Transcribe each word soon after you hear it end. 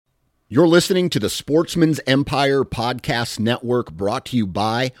You're listening to the Sportsman's Empire Podcast Network, brought to you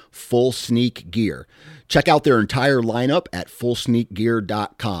by Full Sneak Gear. Check out their entire lineup at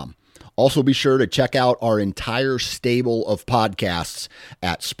fullsneakgear.com. Also be sure to check out our entire stable of podcasts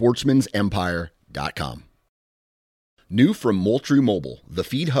at sportsmansempire.com. New from Moultrie Mobile, the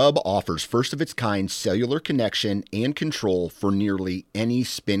Feed Hub offers first-of-its-kind cellular connection and control for nearly any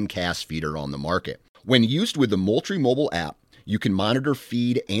spin cast feeder on the market. When used with the Moultrie Mobile app, you can monitor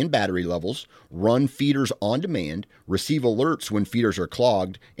feed and battery levels, run feeders on demand, receive alerts when feeders are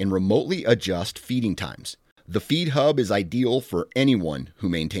clogged, and remotely adjust feeding times. The Feed Hub is ideal for anyone who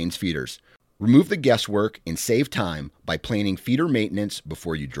maintains feeders. Remove the guesswork and save time by planning feeder maintenance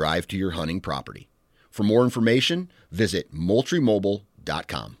before you drive to your hunting property. For more information, visit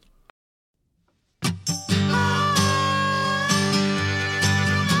moultriemobile.com.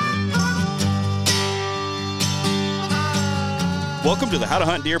 Welcome to the How to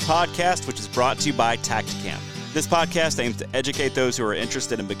Hunt Deer podcast, which is brought to you by Tactacam. This podcast aims to educate those who are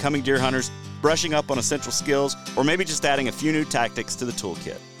interested in becoming deer hunters, brushing up on essential skills, or maybe just adding a few new tactics to the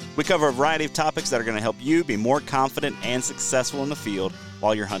toolkit. We cover a variety of topics that are going to help you be more confident and successful in the field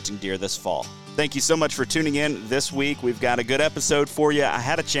while you're hunting deer this fall. Thank you so much for tuning in this week. We've got a good episode for you. I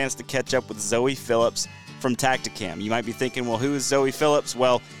had a chance to catch up with Zoe Phillips from Tactacam. You might be thinking, well, who is Zoe Phillips?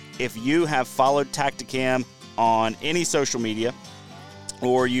 Well, if you have followed Tactacam on any social media,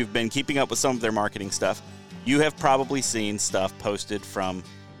 or you've been keeping up with some of their marketing stuff, you have probably seen stuff posted from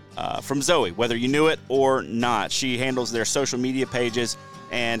Zoe, whether you knew it or not. She handles their social media pages,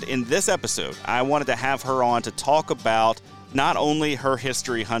 and in this episode, I wanted to have her on to talk about not only her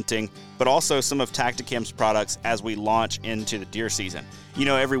history hunting, but also some of Tactacam's products as we launch into the deer season. You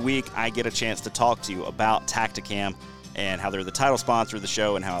know, every week I get a chance to talk to you about Tactacam and how they're the title sponsor of the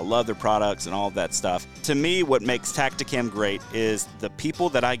show and how I love their products and all of that stuff. To me, what makes Tactacam great is the people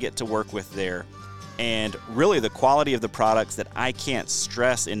that I get to work with there, and really the quality of the products that I can't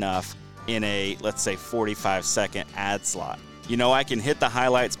stress enough in a, let's say, 45-second ad slot. You know, I can hit the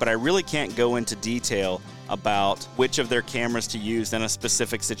highlights, but I really can't go into detail about which of their cameras to use in a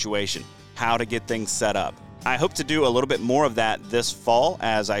specific situation, how to get things set up. I hope to do a little bit more of that this fall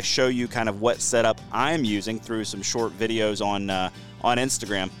as I show you kind of what setup I'm using through some short videos on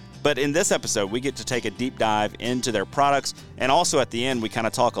Instagram. But in this episode, we get to take a deep dive into their products, and also at the end, we kind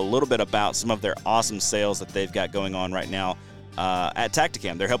of talk a little bit about some of their awesome sales that they've got going on right now at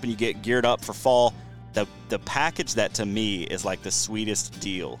Tactacam. They're helping you get geared up for fall. The package that to me is like the sweetest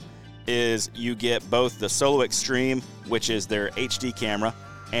deal is you get both the Solo Extreme, which is their HD camera,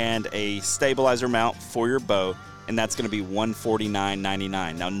 and a stabilizer mount for your bow, and that's going to be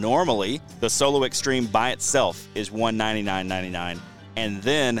 $149.99. Now, normally, the Solo Extreme by itself is $199.99, and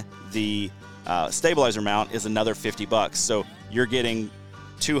then the stabilizer mount is another $50. So you're getting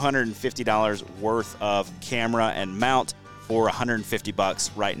 $250 worth of camera and mount for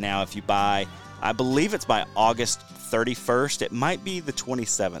 $150 right now if you buy. I believe it's by August 31st. It might be the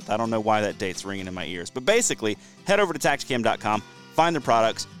 27th. I don't know why that date's ringing in my ears. But basically, head over to Tactacam.com. Find their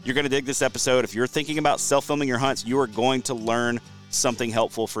products. You're going to dig this episode. If you're thinking about self-filming your hunts, you are going to learn something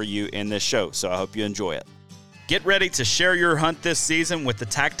helpful for you in this show, so I hope you enjoy it. Get ready to share your hunt this season with the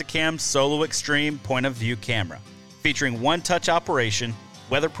Tactacam Solo Extreme Point of View camera. Featuring one-touch operation,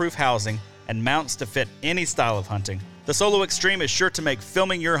 weatherproof housing, and mounts to fit any style of hunting, the Solo Extreme is sure to make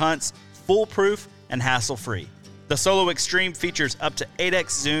filming your hunts foolproof and hassle-free. The Solo Extreme features up to 8x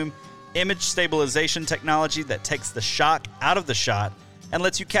zoom, image stabilization technology that takes the shock out of the shot and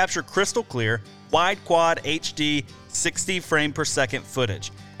lets you capture crystal clear, wide quad HD 60 frame per second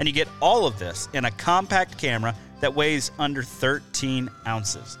footage. And you get all of this in a compact camera that weighs under 13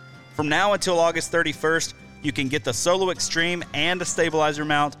 ounces. From now until August 31st, you can get the Solo Extreme and a stabilizer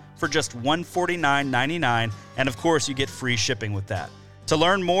mount for just $149.99, and of course you get free shipping with that. To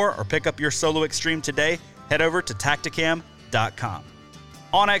learn more or pick up your Solo Extreme today, head over to Tactacam.com.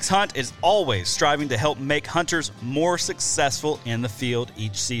 onX Hunt is always striving to help make hunters more successful in the field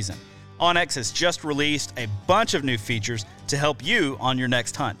each season. onX has just released a bunch of new features to help you on your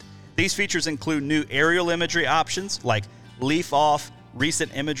next hunt. These features include new aerial imagery options like leaf off,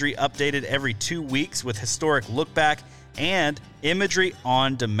 recent imagery updated every 2 weeks with historic look back, and imagery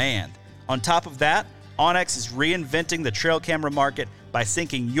on demand. On top of that, onX is reinventing the trail camera market by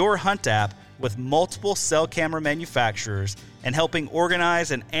syncing your hunt app with multiple cell camera manufacturers and helping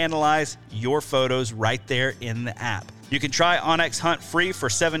organize and analyze your photos right there in the app. You can try onX Hunt free for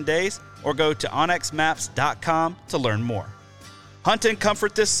 7 days or go to onxmaps.com to learn more. Hunt in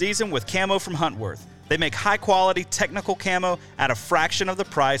comfort this season with camo from Huntworth. They make high-quality technical camo at a fraction of the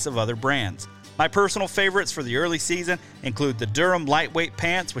price of other brands. My personal favorites for the early season include the Durham lightweight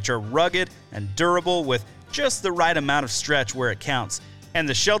pants, which are rugged and durable with just the right amount of stretch where it counts, and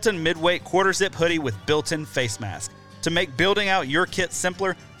the Shelton midweight quarter zip hoodie with built-in face mask. To make building out your kit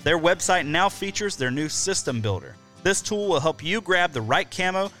simpler, their website now features their new system builder. This tool will help you grab the right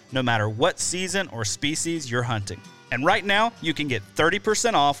camo no matter what season or species you're hunting. And right now, you can get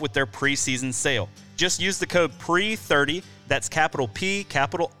 30% off with their preseason sale. Just use the code PRE30, that's capital P,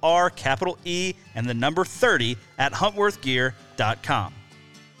 capital R, capital E, and the number 30 at huntworthgear.com.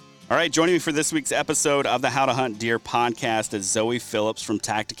 All right, joining me for this week's episode of the How to Hunt Deer podcast is Zoe Phillips from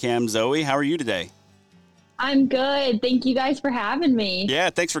Tactacam. Zoe, how are you today? I'm good. Thank you guys for having me. Yeah,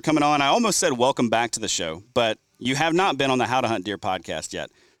 thanks for coming on. I almost said welcome back to the show, but you have not been on the How to Hunt Deer podcast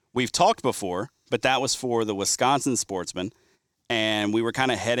yet. We've talked before, but that was for the Wisconsin Sportsman, and we were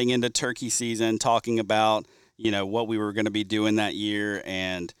kind of heading into turkey season, talking about, what we were going to be doing that year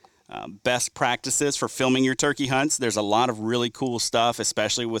and best practices for filming your turkey hunts. There's a lot of really cool stuff,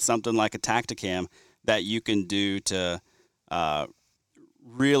 especially with something like a Tactacam, that you can do to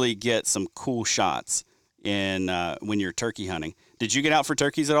really get some cool shots in when you're turkey hunting. Did you get out for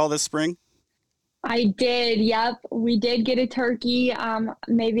turkeys at all this spring? I did. Yep. We did get a turkey.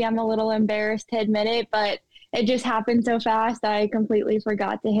 Maybe I'm a little embarrassed to admit it, but it just happened so fast. I completely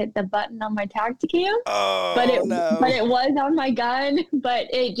forgot to hit the button on my Tactacam. Oh, but it no. was on my gun, but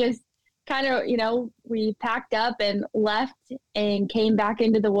it just kind of, we packed up and left and came back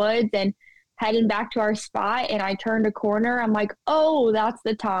into the woods and heading back to our spot. And I turned a corner. I'm like, oh, that's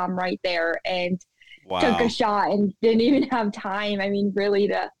the Tom right there. And took a shot and didn't even have time. Really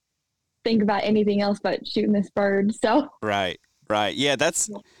to think about anything else but shooting this bird. So Right. Yeah, that's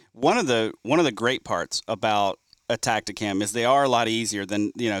one of the great parts about a Tactacam is they are a lot easier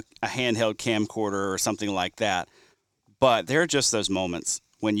than, a handheld camcorder or something like that. But there are just those moments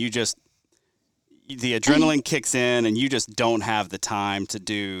when the adrenaline kicks in and you just don't have the time to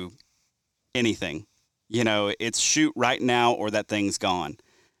do anything. It's shoot right now or that thing's gone.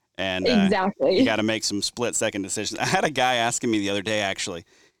 And exactly. You got to make some split-second decisions. I had a guy asking me the other day, actually.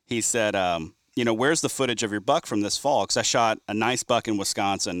 He said, where's the footage of your buck from this fall? Because I shot a nice buck in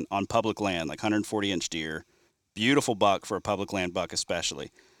Wisconsin on public land, like 140-inch deer. Beautiful buck for a public land buck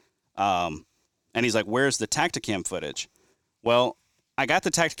especially. And he's like, where's the Tactacam footage? Well, I got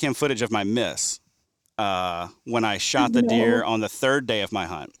the Tactacam footage of my miss when I shot the deer on the third day of my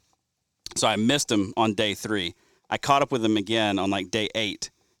hunt. So I missed him on day 3. I caught up with him again on like day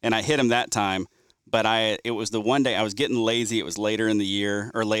 8, and I hit him that time. But it was the one day I was getting lazy. It was later in the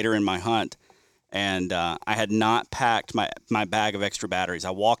year or later in my hunt. And I had not packed my bag of extra batteries.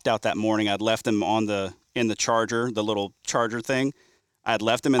 I walked out that morning. I'd left them in the charger, the little charger thing. I'd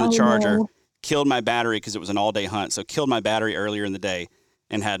left them in the charger, killed my battery because it was an all-day hunt. So killed my battery earlier in the day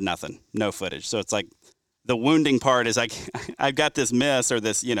and had nothing, no footage. So it's like the wounding part is like I've got this miss or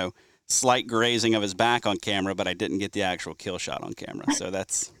this, slight grazing of his back on camera, but I didn't get the actual kill shot on camera. So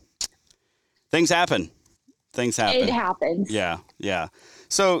that's... Things happen. It happens. Yeah.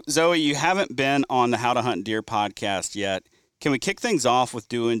 So, Zoe, you haven't been on the How to Hunt Deer podcast yet. Can we kick things off with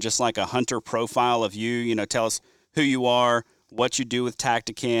doing just like a hunter profile of you? Tell us who you are, what you do with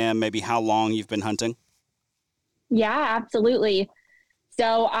Tactacam, maybe how long you've been hunting. Yeah, absolutely.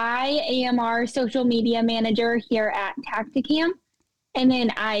 So I am our social media manager here at Tactacam. And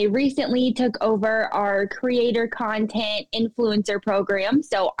then I recently took over our creator content influencer program.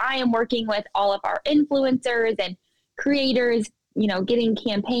 So I am working with all of our influencers and creators, getting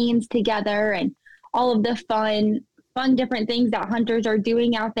campaigns together and all of the fun different things that hunters are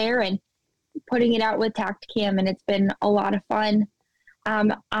doing out there and putting it out with Tactacam. And it's been a lot of fun.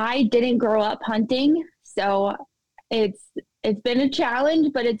 I didn't grow up hunting, so it's been a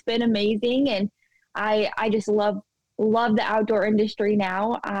challenge, but it's been amazing. And I just love the outdoor industry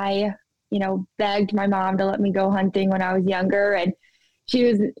now. I, begged my mom to let me go hunting when I was younger, and she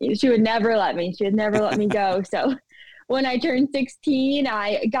would never let me. She would never let me go. So when I turned 16,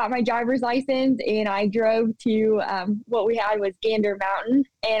 I got my driver's license and I drove to what we had was Gander Mountain,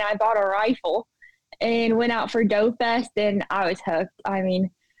 and I bought a rifle and went out for Doe Fest, and I was hooked. I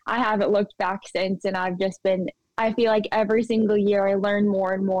haven't looked back since, and I feel like every single year I learn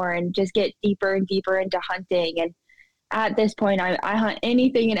more and more and just get deeper and deeper into hunting. And at this point, I hunt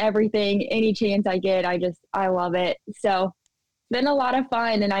anything and everything, any chance I get. I love it. So it's been a lot of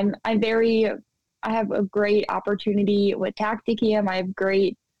fun, and I have a great opportunity with Tactacam. I have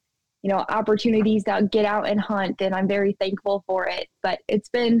great, opportunities to get out and hunt, and I'm very thankful for it. But it's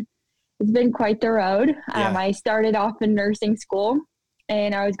been quite the road. Yeah. I started off in nursing school,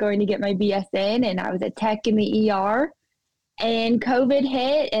 and I was going to get my BSN, and I was a tech in the ER. And COVID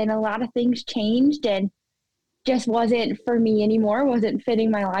hit and a lot of things changed and just wasn't for me anymore, wasn't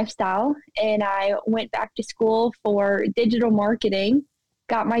fitting my lifestyle. And I went back to school for digital marketing,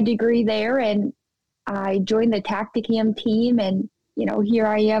 got my degree there, and I joined the Tactacam team. And, here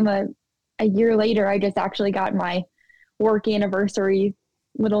I am a year later. I just actually got my work anniversary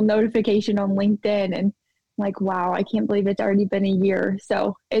little notification on LinkedIn, and like, wow, I can't believe it's already been a year.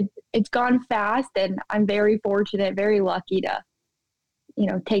 So it's gone fast, and I'm very fortunate, very lucky to,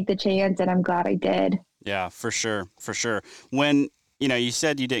 take the chance, and I'm glad I did. Yeah, for sure. For sure. When, you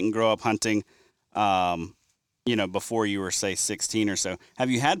said you didn't grow up hunting, before you were, say, 16 or so,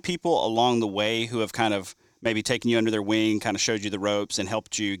 have you had people along the way who have kind of maybe taken you under their wing, kind of showed you the ropes and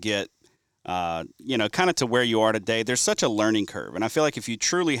helped you get, kind of to where you are today? There's such a learning curve. And I feel like if you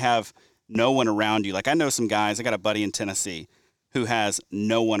truly have no one around you, like I know some guys, I got a buddy in Tennessee who has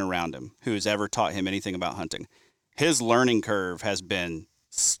no one around him who has ever taught him anything about hunting. His learning curve has been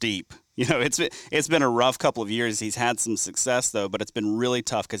steep. It's been a rough couple of years. He's had some success though, but it's been really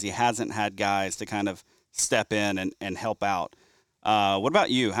tough because he hasn't had guys to kind of step in and help out. What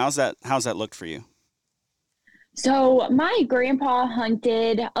about you? How's that looked for you? So my grandpa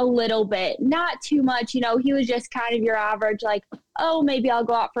hunted a little bit, not too much. He was just kind of your average, like, oh, maybe I'll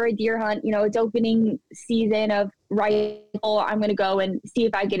go out for a deer hunt. It's opening season of rifle. I'm going to go and see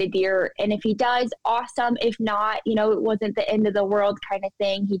if I get a deer. And if he does, awesome. If not, it wasn't the end of the world kind of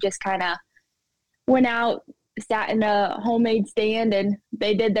thing. He just kind of went out, sat in a homemade stand, and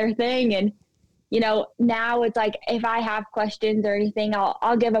they did their thing. And now it's like, if I have questions or anything,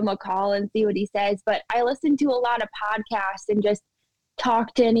 I'll give him a call and see what he says. But I listen to a lot of podcasts and just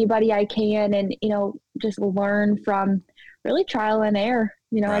talk to anybody I can and, just learn from really trial and error.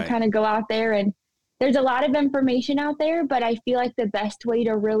 Right. I kind of go out there, and there's a lot of information out there, but I feel like the best way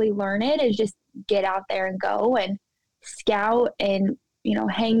to really learn it is just get out there and go and scout and,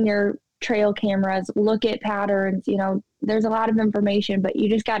 hang your trail cameras, look at patterns. There's a lot of information, but you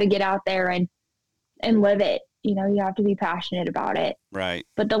just got to get out there and live it. You have to be passionate about it. Right.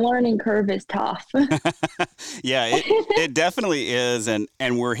 But the learning curve is tough. Yeah, it definitely is. And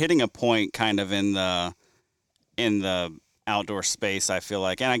we're hitting a point kind of in the outdoor space, I feel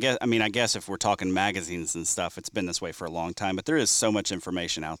like. And I guess if we're talking magazines and stuff, it's been this way for a long time, but there is so much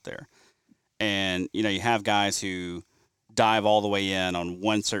information out there. And, you have guys who dive all the way in on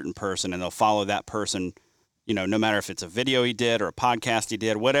one certain person and they'll follow that person, no matter if it's a video he did or a podcast he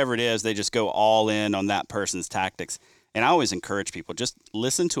did, whatever it is, they just go all in on that person's tactics. And I always encourage people, just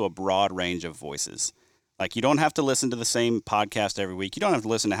listen to a broad range of voices. Like, you don't have to listen to the same podcast every week. You don't have to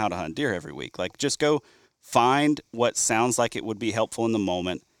listen to How to Hunt Deer every week. Like, just go find what sounds like it would be helpful in the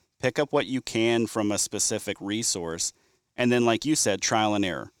moment, pick up what you can from a specific resource, and then, like you said, trial and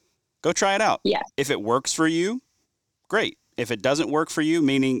error. Go try it out. Yeah. If it works for you, great. If it doesn't work for you,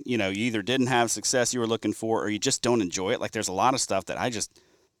 meaning, you either didn't have success you were looking for or you just don't enjoy it. Like, there's a lot of stuff that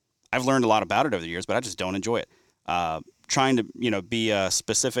I've learned a lot about it over the years, but I just don't enjoy it. Trying to, be a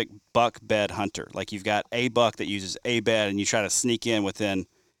specific buck bed hunter. Like, you've got a buck that uses a bed and you try to sneak in within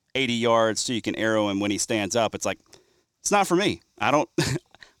 80 yards so you can arrow him when he stands up. It's like, it's not for me. I'm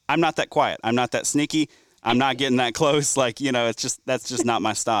not that quiet. I'm not that sneaky. I'm not getting that close. Like, that's just not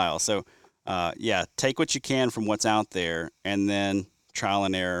my style. So, take what you can from what's out there and then trial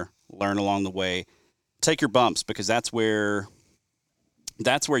and error, learn along the way, take your bumps, because that's where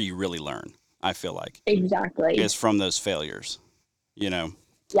you really learn. I feel like exactly is from those failures,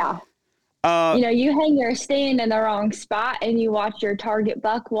 Yeah. You hang your stand in the wrong spot and you watch your target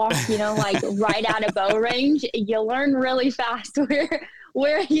buck walk, like right out of bow range. You learn really fast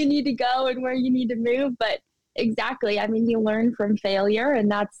where you need to go and where you need to move. But exactly. You learn from failure,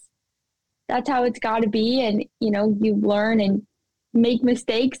 and that's how it's got to be. And, you learn and make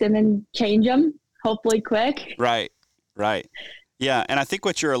mistakes and then change them, hopefully quick. Right. Yeah. And I think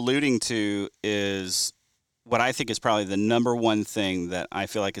what you're alluding to is what I think is probably the number one thing that I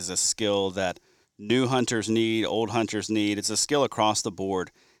feel like is a skill that new hunters need, old hunters need. It's a skill across the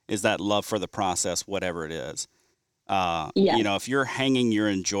board, is that love for the process, whatever it is. If you're hanging your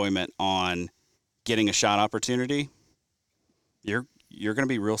enjoyment on getting a shot opportunity, you're going to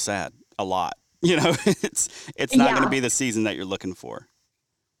be real sad a lot. It's not going to be the season that you're looking for.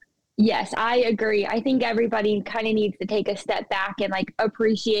 Yes, I agree. I think everybody kind of needs to take a step back and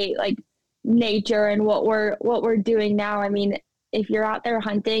appreciate nature and what we're doing now. If you're out there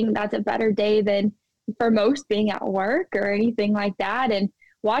hunting, that's a better day than for most being at work or anything like that. And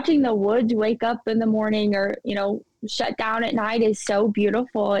watching the woods wake up in the morning or, shut down at night is so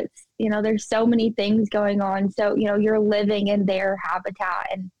beautiful. It's, there's so many things going on. So, you're living in their habitat,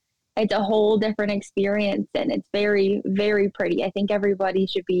 and it's a whole different experience, and it's very, very pretty. I think everybody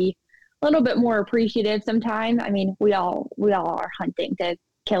should be a little bit more appreciative sometime. I mean, we all are hunting to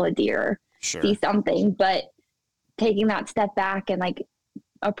kill a deer, Sure. see something, but taking that step back and like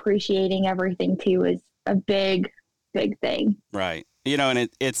appreciating everything too is a big thing. Right. You know, and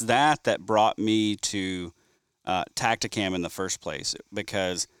it's that brought me to Tactacam in the first place,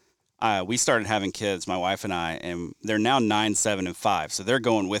 because we started having kids, my wife and I, and they're now 9, 7, and 5. So they're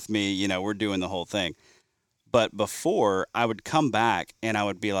going with me, you know, we're doing the whole thing. But before, I would come back and I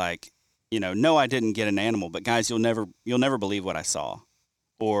would be like, you know, no, I didn't get an animal, but guys, you'll never believe what I saw.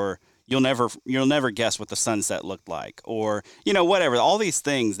 Or you'll never guess what the sunset looked like, or, you know, whatever, all these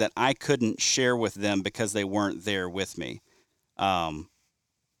things that I couldn't share with them because they weren't there with me. And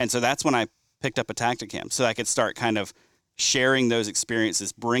so that's when I picked up a Tactacam, so I could start kind of sharing those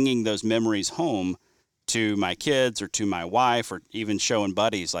experiences, bringing those memories home to my kids or to my wife, or even showing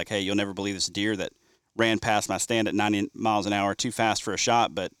buddies like, hey, you'll never believe this deer that ran past my stand at 90 miles an hour, too fast for a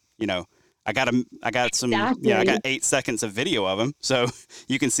shot. But, you know, I got some, Exactly. you know, I got 8 seconds of video of him, so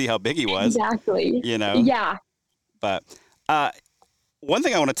you can see how big he was. Exactly. You know? Yeah. But one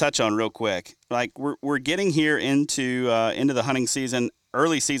thing I want to touch on real quick, like we're getting here into the hunting season.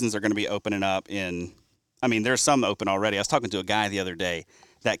 Early seasons are going to be opening up there's some open already. I was talking to a guy the other day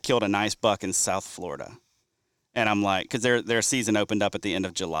that killed a nice buck in South Florida. And I'm like, because their season opened up at the end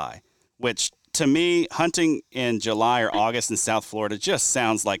of July, which to me, hunting in July or August in South Florida just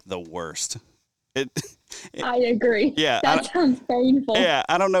sounds like the worst. I agree. Yeah. That sounds painful. Yeah.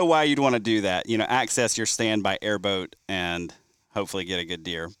 I don't know why you'd want to do that. You know, access your stand by airboat and hopefully get a good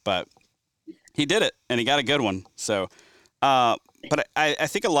deer. But he did it, and he got a good one. So, but I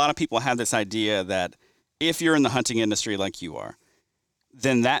think a lot of people have this idea that if you're in the hunting industry like you are,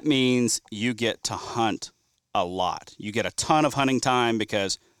 then that means you get to hunt a lot. You get a ton of hunting time,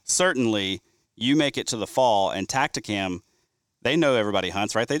 because certainly you make it to the fall, and Tactacam, they know everybody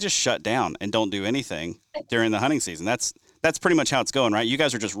hunts, right? They just shut down and don't do anything during the hunting season. That's pretty much how it's going, right? You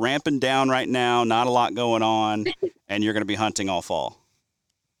guys are just ramping down right now, not a lot going on, and you're going to be hunting all fall.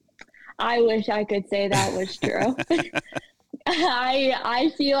 I wish I could say that was true.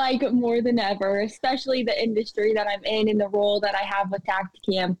 I feel like more than ever, especially the industry that I'm in and the role that I have with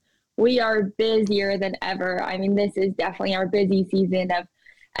Tactacam, we are busier than ever. I mean, this is definitely our busy season of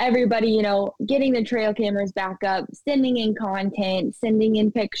everybody, you know, getting the trail cameras back up, sending in content, sending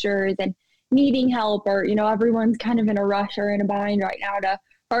in pictures, and needing help, or, you know, everyone's kind of in a rush or in a bind right now to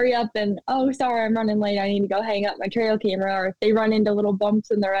hurry up and, oh, sorry, I'm running late, I need to go hang up my trail camera, or if they run into little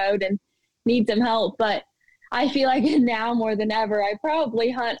bumps in the road and need some help. But I feel like now more than ever, I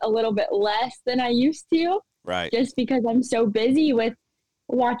probably hunt a little bit less than I used to. Right. Just because I'm so busy with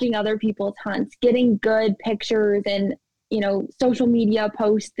watching other people's hunts, getting good pictures and, you know, social media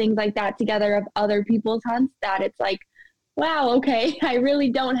posts, things like that together of other people's hunts, that it's like, wow, okay, I really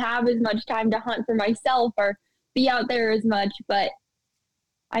don't have as much time to hunt for myself or be out there as much. But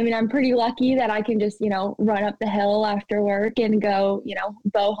I mean, I'm pretty lucky that I can just, you know, run up the hill after work and go, you know,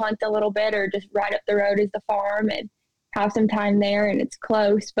 bow hunt a little bit, or just right up the road is the farm and have some time there and it's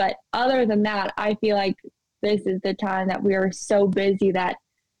close. But other than that, I feel like this is the time that we are so busy that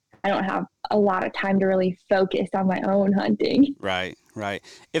I don't have a lot of time to really focus on my own hunting. Right, right.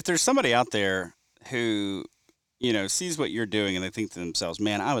 If there's somebody out there who, you know, sees what you're doing and they think to themselves,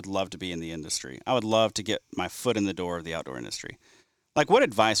 man, I would love to be in the industry. I would love to get my foot in the door of the outdoor industry. Like, what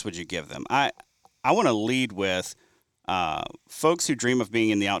advice would you give them? I want to lead with folks who dream of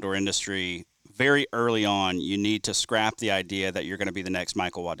being in the outdoor industry. Very early on, you need to scrap the idea that you're going to be the next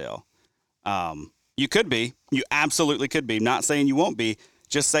Michael Waddell. You could be. You absolutely could be. Not saying you won't be.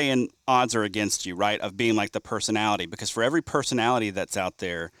 Just saying odds are against you, right, of being like the personality. Because for every personality that's out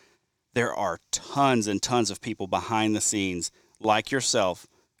there, there are tons and tons of people behind the scenes like yourself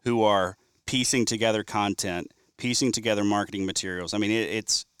who are piecing together content, piecing together marketing materials. I mean,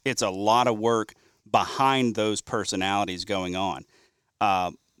 it's a lot of work behind those personalities going on.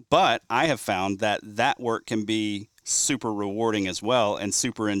 But I have found that work can be super rewarding as well and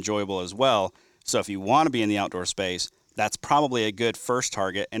super enjoyable as well. So if you want to be in the outdoor space, that's probably a good first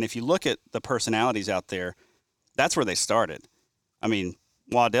target. And if you look at the personalities out there, that's where they started. I mean,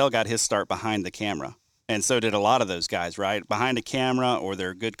 Waddell got his start behind the camera, and so did a lot of those guys, right? Behind a camera, or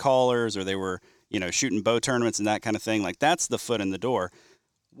they're good callers, or they were, you know, shooting bow tournaments and that kind of thing. Like, that's the foot in the door.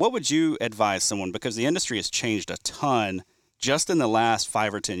 What would you advise someone? Because the industry has changed a ton just in the last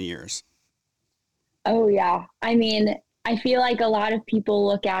 5 or 10 years. Oh, yeah. I mean, I feel like a lot of people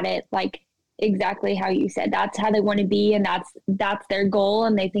look at it like exactly how you said. That's how they want to be, and that's their goal,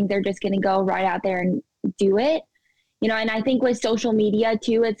 and they think they're just going to go right out there and do it. and I think with social media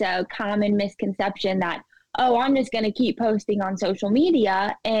too, it's a common misconception that, oh, I'm just going to keep posting on social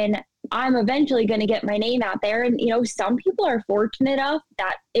media and I'm eventually going to get my name out there. And, some people are fortunate enough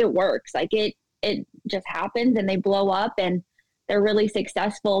that it works. Like it just happens and they blow up and they're really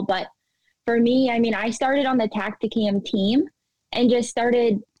successful. But for me, I mean, I started on the Tactacam team and just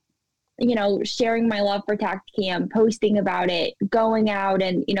started, sharing my love for Tactacam, posting about it, going out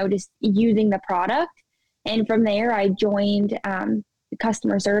and, just using the product. And from there, I joined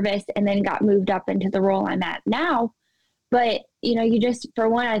customer service and then got moved up into the role I'm at now. But, for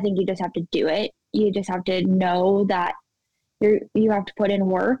one, I think you just have to do it. You just have to know that you have to put in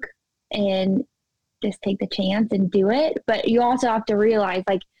work and just take the chance and do it. But you also have to realize,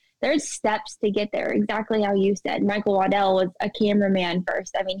 like, there's steps to get there. Exactly how you said. Michael Waddell was a cameraman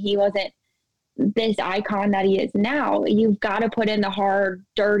first. I mean, he wasn't this icon that he is now. You've got to put in the hard,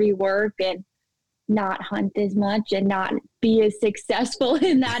 dirty work and not hunt as much and not be as successful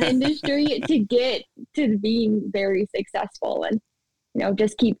in that industry to get to being very successful and,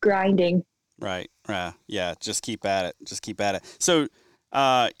 just keep grinding. Right. Yeah. Just keep at it. So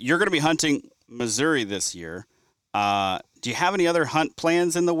you're going to be hunting Missouri this year. Do you have any other hunt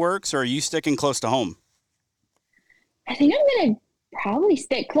plans in the works, or are you sticking close to home? I think I'm going to probably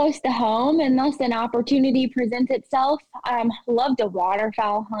stick close to home unless an opportunity presents itself. Love to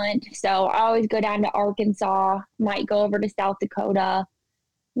waterfowl hunt. So I always go down to Arkansas, might go over to South Dakota,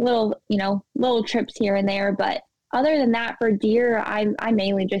 little trips here and there. But other than that, for deer, I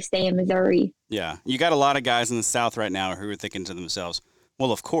mainly just stay in Missouri. Yeah. You got a lot of guys in the South right now who are thinking to themselves,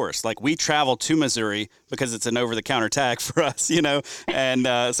 well, of course, like we travel to Missouri because it's an over-the-counter tag for us,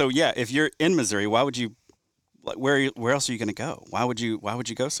 And so, yeah, if you're in Missouri, why would you, where else are you going to go? Why would you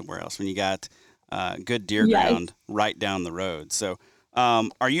go somewhere else when you got good deer ground right down the road? So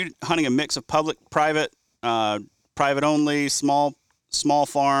are you hunting a mix of public, private, private only, small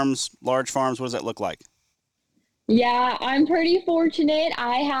farms, large farms? What does that look like? Yeah, I'm pretty fortunate.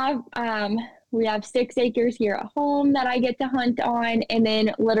 I have we have 6 acres here at home that I get to hunt on. And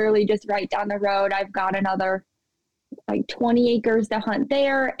then literally just right down the road, I've got another like 20 acres to hunt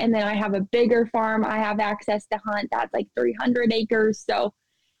there. And then I have a bigger farm I have access to hunt. That's like 300 acres. So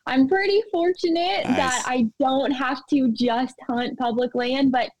I'm pretty fortunate that I don't have to just hunt public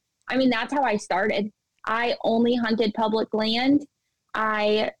land. But I mean, that's how I started. I only hunted public land.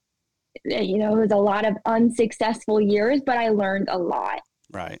 It was a lot of unsuccessful years, but I learned a lot.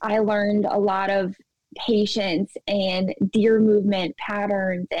 Right. I learned a lot of patience and deer movement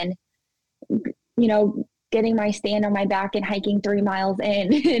patterns and, getting my stand on my back and hiking 3 miles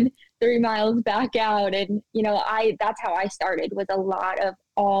in and 3 miles back out. And, that's how I started, with a lot of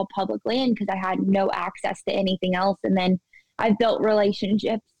all public land because I had no access to anything else. And then I've built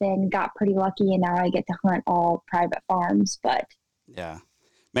relationships and got pretty lucky. And now I get to hunt all private farms. But yeah.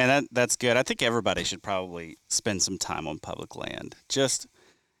 Man, that's good. I think everybody should probably spend some time on public land. Just,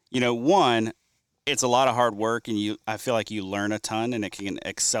 one, it's a lot of hard work, and I feel like you learn a ton, and it can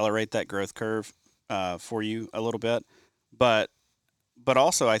accelerate that growth curve for you a little bit. But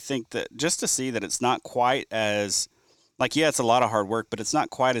also, I think that just to see that it's not quite as, like, yeah, it's a lot of hard work, but it's not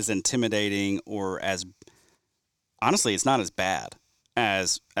quite as intimidating or as, honestly, it's not as bad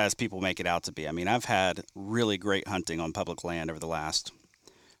as people make it out to be. I mean, I've had really great hunting on public land over the last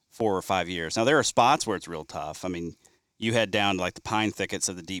 4 or 5 years. Now, there are spots where it's real tough. I mean, you head down to like the pine thickets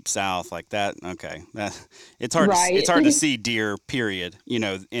of the deep South like that. Okay. It's hard. Right. It's hard to see deer, period,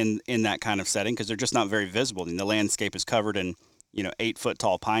 in that kind of setting, because they're just not very visible. And the landscape is covered in, 8-foot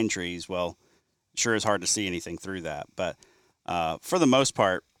tall pine trees. Well, sure is hard to see anything through that. But for the most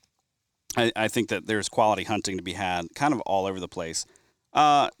part, I think that there's quality hunting to be had kind of all over the place.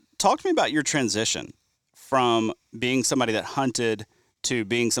 Talk to me about your transition from being somebody that hunted to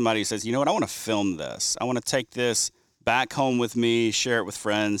being somebody who says, I want to film this. I want to take this back home with me, share it with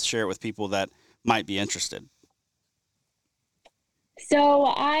friends, share it with people that might be interested. So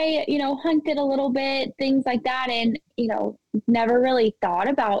I, hunted a little bit, things like that. And, never really thought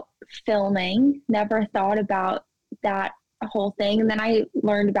about filming, never thought about that whole thing. And then I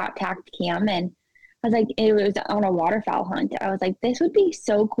learned about Tactacam, and I was like, it was on a waterfowl hunt. I was like, this would be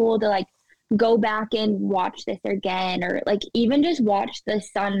so cool to like go back and watch this again, or like even just watch the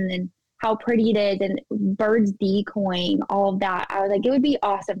sun and how pretty it is and birds decoying, all of that. I was like, it would be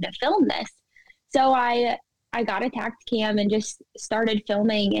awesome to film this. So I got a Tactacam and just started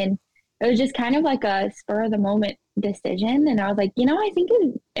filming, and it was just kind of like a spur of the moment decision. And I was like, I think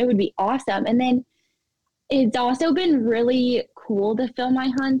it would be awesome. And then it's also been really cool to film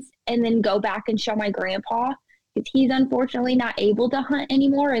my hunts and then go back and show my grandpa, because he's unfortunately not able to hunt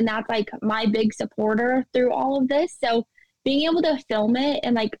anymore. And that's like my big supporter through all of this. So being able to film it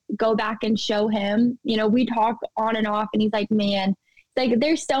and like go back and show him, you know, we talk on and off and he's like, man, it's like,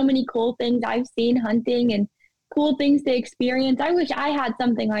 there's so many cool things I've seen hunting and cool things to experience. I wish I had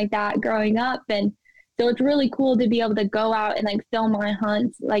something like that growing up. And so it's really cool to be able to go out and like film my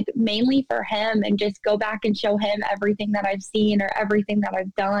hunts, like mainly for him, and just go back and show him everything that I've seen or everything that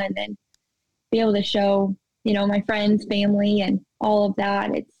I've done, and be able to show, you know, my friends, family, and all of that.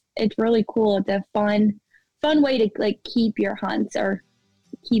 It's really cool. It's a fun way to like keep your hunts or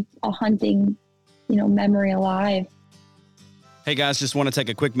keep a hunting, you know, memory alive. Hey guys, just want to take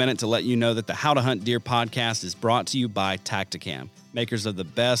a quick minute to let you know that the How to Hunt Deer podcast is brought to you by Tactacam, makers of the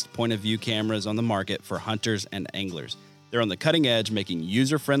best point of view cameras on the market for hunters and anglers. They're on the cutting edge, making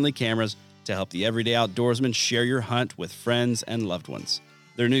user-friendly cameras to help the everyday outdoorsman share your hunt with friends and loved ones.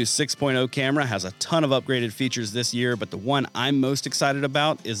 Their new 6.0 camera has a ton of upgraded features this year, but the one I'm most excited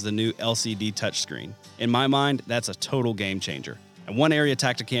about is the new LCD touchscreen. In my mind, that's a total game changer. And one area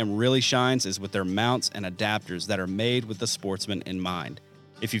Tactacam really shines is with their mounts and adapters that are made with the sportsman in mind.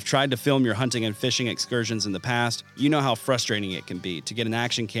 If you've tried to film your hunting and fishing excursions in the past, you know how frustrating it can be to get an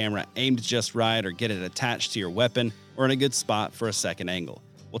action camera aimed just right or get it attached to your weapon or in a good spot for a second angle.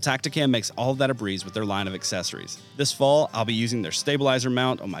 Well, Tactacam makes all of that a breeze with their line of accessories. This fall, I'll be using their stabilizer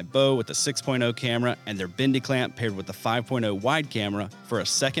mount on my bow with the 6.0 camera and their bendy clamp paired with the 5.0 wide camera for a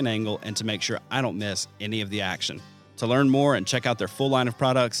second angle and to make sure I don't miss any of the action. To learn more and check out their full line of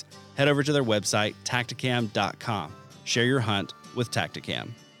products, head over to their website, tactacam.com. Share your hunt with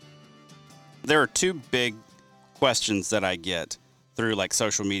Tactacam. There are two big questions that I get through like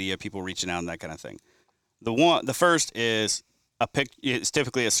social media, people reaching out and that kind of thing. The first is it's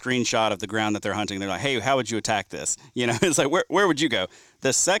typically a screenshot of the ground that they're hunting. They're like, hey, how would you attack this? You know, it's like, where would you go?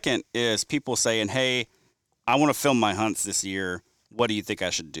 The second is people saying, hey, I want to film my hunts this year. What do you think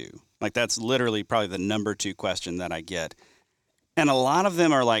I should do? Like, that's literally probably the number 2 question that I get. And a lot of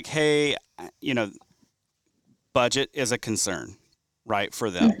them are like, hey, you know, budget is a concern, right, for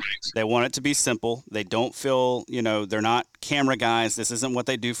them. They want it to be simple. They don't feel, you know, they're not camera guys. This isn't what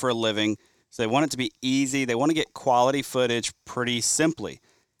they do for a living. So they want it to be easy. They want to get quality footage pretty simply.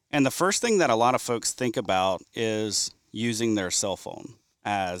 And the first thing that a lot of folks think about is using their cell phone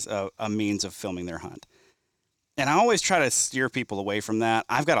as a means of filming their hunt. And I always try to steer people away from that.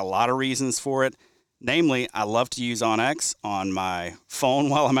 I've got a lot of reasons for it. Namely, I love to use OnX on my phone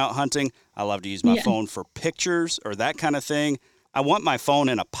while I'm out hunting. I love to use my phone for pictures or that kind of thing. I want my phone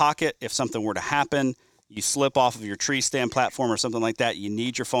in a pocket if something were to happen. You slip off of your tree stand platform or something like that, you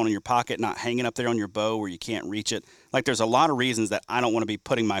need your phone in your pocket, not hanging up there on your bow where you can't reach it. Like, there's a lot of reasons that I don't want to be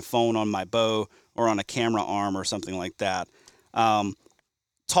putting my phone on my bow or on a camera arm or something like that.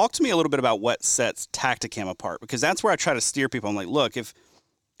 Talk to me a little bit about what sets Tactacam apart, because that's where I try to steer people. I'm like, look,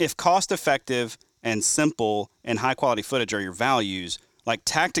 if cost effective and simple and high quality footage are your values, like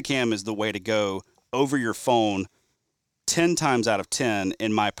Tactacam is the way to go over your phone 10 times out of 10,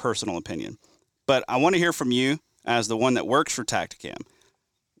 in my personal opinion. But I want to hear from you as the one that works for Tactacam.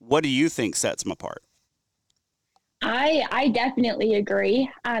 What do you think sets them apart? I definitely agree.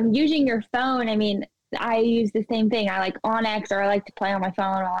 Using your phone, I mean, I use the same thing. I like OnX, or I like to play on my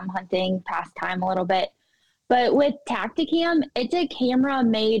phone while I'm hunting, pass time a little bit. But with Tactacam, it's a camera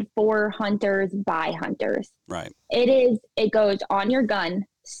made for hunters by hunters. Right. It goes on your gun,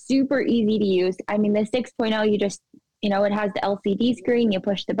 super easy to use. I mean, the 6.0, you just, you know, it has the LCD screen, you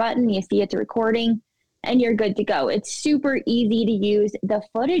push the button, you see it's recording, and you're good to go. It's super easy to use. The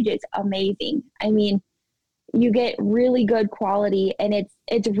footage is amazing. I mean, you get really good quality, and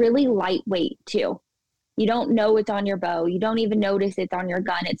it's really lightweight too. You don't know it's on your bow. You don't even notice it's on your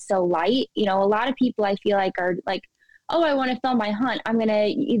gun. It's so light. You know, a lot of people I feel like are like, oh, I want to film my hunt. I'm going to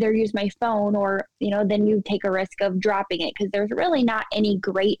either use my phone or, you know, then you take a risk of dropping it, because there's really not any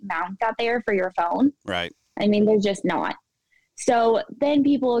great mounts out there for your phone. Right. I mean, there's just not. So then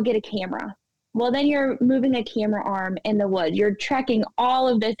people will get a camera. Well, then you're moving a camera arm in the woods. You're trekking all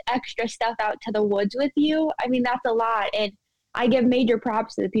of this extra stuff out to the woods with you. I mean, that's a lot. And I give major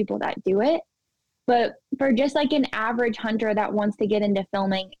props to the people that do it. But for just like an average hunter that wants to get into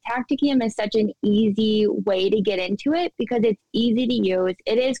filming, Tactacam is such an easy way to get into it, because it's easy to use.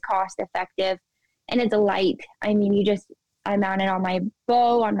 It is cost effective, and it's light. I mean, I mount it on my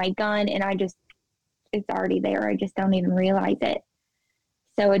bow, on my gun, and it's already there. I just don't even realize it.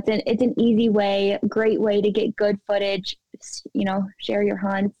 So it's an easy way, great way to get good footage, you know, share your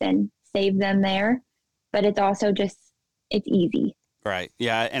hunts and save them there. But it's also it's easy. Right.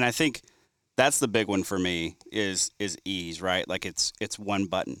 Yeah. And I think that's the big one for me is ease, right? Like it's one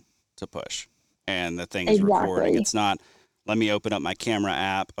button to push. and the thing is recording. It's not, let me open up my camera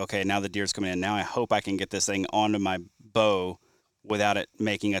app. Okay, now the deer's coming in. Now I hope I can get this thing onto my bow without it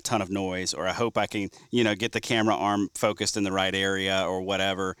making a ton of noise, or I hope I can, get the camera arm focused in the right area or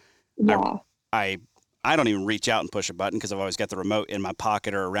whatever. Yeah. I don't even reach out and push a button because I've always got the remote in my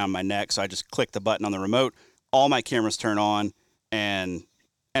pocket or around my neck. So I just click the button on the remote. All my cameras turn on, and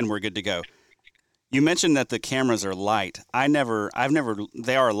we're good to go. You mentioned that the cameras are light.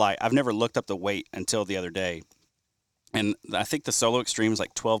 They are light. I've never looked up the weight until the other day. And I think the Solo Extreme is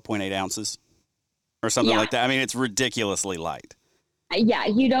like 12.8 ounces or something like that. I mean, it's ridiculously light. Yeah,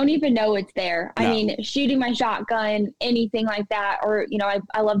 you don't even know it's there. No. I mean, shooting my shotgun, anything like that, or,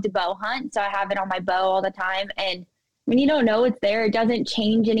 I love to bow hunt, so I have it on my bow all the time. And when you don't know it's there, it doesn't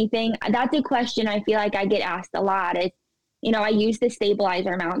change anything. That's a question I feel like I get asked a lot is, I use the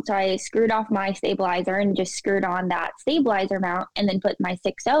stabilizer mount. So I screwed off my stabilizer and just screwed on that stabilizer mount and then put my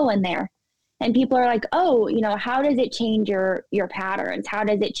 6.0 in there. And people are like, oh, how does it change your patterns? How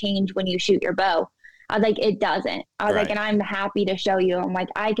does it change when you shoot your bow? I was like, it doesn't. I was like, and I'm happy to show you. I'm like,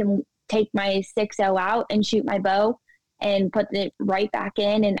 I can take my 6.0 out and shoot my bow and put it right back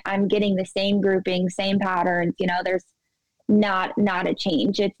in, and I'm getting the same grouping, same patterns. There's not a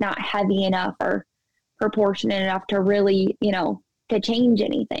change. It's not heavy enough or proportionate enough to really, to change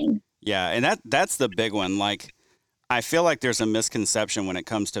anything. Yeah, and that's the big one. Like, I feel like there's a misconception when it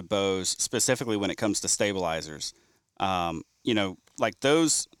comes to bows, specifically when it comes to stabilizers. Like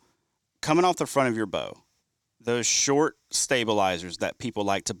those coming off the front of your bow, those short stabilizers that people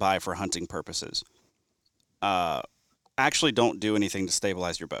like to buy for hunting purposes, actually don't do anything to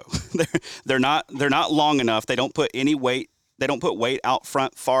stabilize your bow. They're not long enough. They don't put any weight. They don't put weight out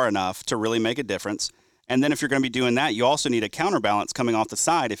front far enough to really make a difference. And then if you're going to be doing that, you also need a counterbalance coming off the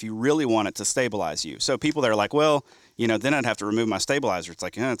side if you really want it to stabilize you. So people that are like, well, then I'd have to remove my stabilizer. It's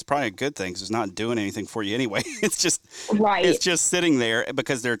like, it's probably a good thing because it's not doing anything for you anyway. It's just sitting there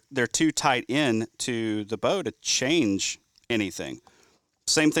because they're too tight in to the bow to change anything.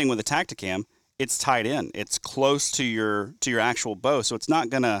 Same thing with the Tactacam. It's tight in. It's close to your actual bow, so it's not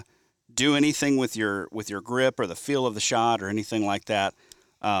going to do anything with your grip or the feel of the shot or anything like that.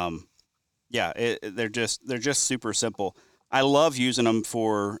 They're just super simple. I love using them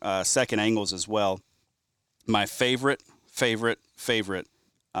for second angles as well. My favorite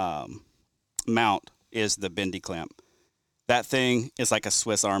mount is the bendy clamp. That thing is like a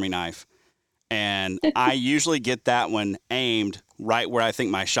Swiss Army knife. And I usually get that one aimed right where I think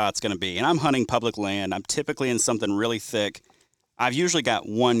my shot's going to be. And I'm hunting public land. I'm typically in something really thick. I've usually got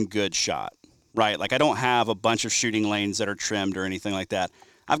one good shot, right? Like I don't have a bunch of shooting lanes that are trimmed or anything like that.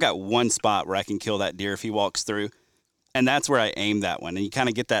 I've got one spot where I can kill that deer if he walks through. And that's where I aim that one. And you kind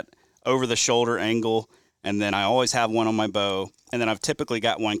of get that over the shoulder angle. And then I always have one on my bow. And then I've typically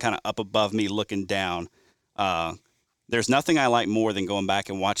got one kind of up above me looking down. There's nothing I like more than going back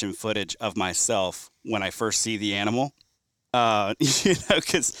and watching footage of myself when I first see the animal.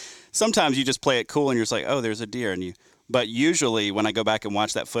 Because sometimes you just play it cool and you're just like, oh, there's a deer. But usually when I go back and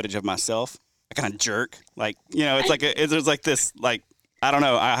watch that footage of myself, I kind of jerk. Like, it's like, there's like this, like, I don't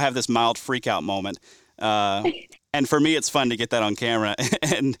know. I have this mild freak out moment. And for me, it's fun to get that on camera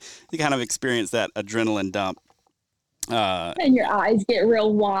and you kind of experience that adrenaline dump. And your eyes get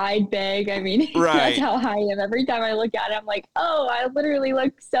real wide, big. I mean, right. That's how I am. Every time I look at it, I'm like, oh, I literally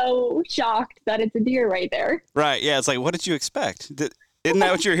look so shocked that it's a deer right there. Right. Yeah. It's like, what did you expect? Isn't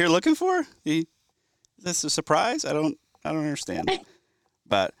that what you're here looking for? Is this a surprise? I don't understand.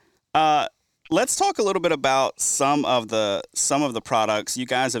 But let's talk a little bit about some of the products. You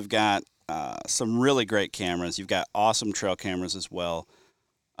guys have got some really great cameras. You've got awesome trail cameras as well.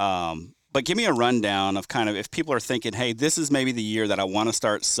 But give me a rundown of kind of if people are thinking, hey, this is maybe the year that I want to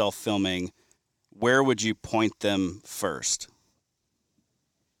start self-filming, where would you point them first?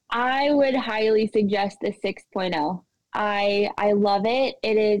 I would highly suggest the 6.0. I love it.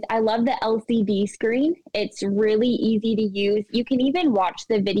 I love the LCD screen. It's really easy to use. You can even watch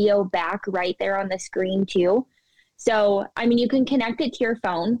the video back right there on the screen too. So, I mean, you can connect it to your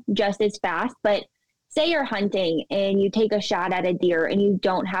phone just as fast, but say you're hunting and you take a shot at a deer and you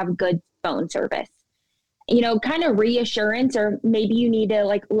don't have good phone service, kind of reassurance, or maybe you need to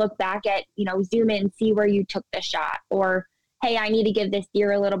like look back at, zoom in, see where you took the shot, or, hey, I need to give this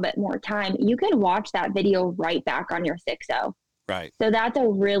deer a little bit more time. You can watch that video right back on your 6.0. Right. So that's a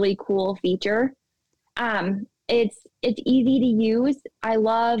really cool feature. It's easy to use. I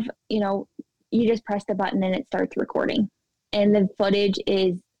love, you just press the button and it starts recording, and the footage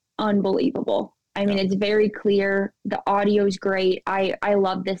is unbelievable. I mean, It's very clear. The audio is great. I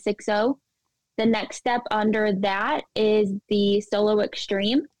love the 6.0. The next step under that is the Solo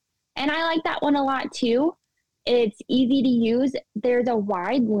Extreme. And I like that one a lot too. It's easy to use. There's a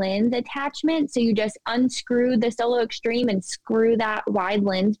wide lens attachment. So you just unscrew the Solo Extreme and screw that wide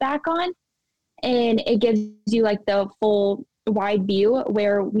lens back on. And it gives you like the full wide view,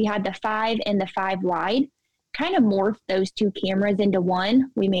 where we had the 5 and the 5 wide. Kind of morphed those two cameras into one.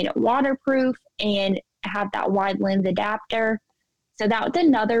 We made it waterproof and have that wide lens adapter. So that was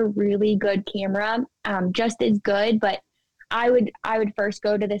another really good camera, just as good, but I would first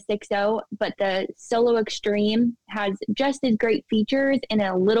go to the 6.0, but the Solo Extreme has just as great features and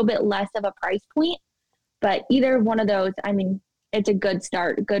a little bit less of a price point. But either one of those, I mean, it's a good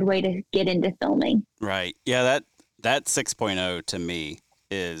start, a good way to get into filming. Right. Yeah, that 6.0 to me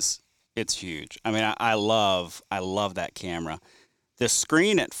it's huge. I mean, I love that camera. The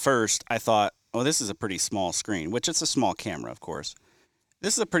screen at first, I thought, oh, this is a pretty small screen, which it's a small camera, of course.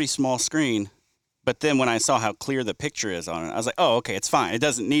 This is a pretty small screen. But then when I saw how clear the picture is on it, I was like, oh, okay, it's fine. It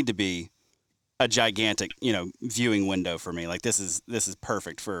doesn't need to be a gigantic, viewing window for me. Like this is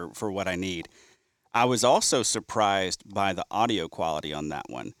perfect for what I need. I was also surprised by the audio quality on that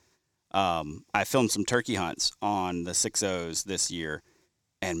one. I filmed some turkey hunts on the 6.0s this year,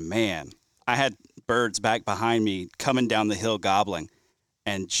 and man, I had birds back behind me coming down the hill gobbling,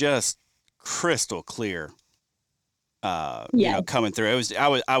 and just crystal clear. Coming through.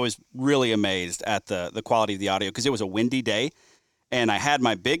 I was really amazed at the quality of the audio, because it was a windy day, and I had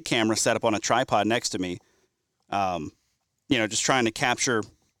my big camera set up on a tripod next to me, just trying to capture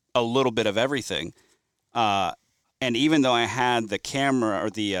a little bit of everything. And even though I had the camera or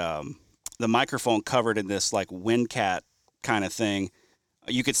the microphone covered in this like wind cat kind of thing,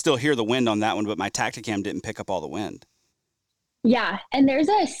 you could still hear the wind on that one, but my Tactacam didn't pick up all the wind. Yeah, and there's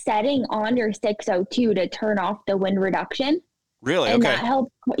a setting on your 602 to turn off the wind reduction. Really? And okay. That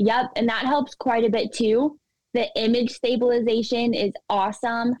helps. Yep, and that helps quite a bit too. The image stabilization is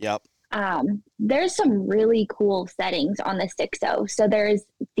awesome. Yep. There's some really cool settings on the 6.0. So there's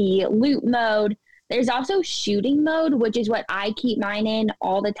the loop mode. There's also shooting mode, which is what I keep mine in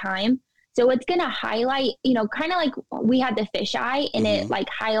all the time. So it's going to highlight, kind of like we had the fisheye, and it like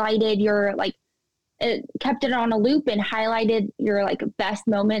highlighted your it kept it on a loop and highlighted your like best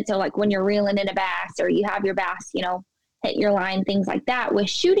moment. So like when you're reeling in a bass, or you have your bass, hit your line, things like that. With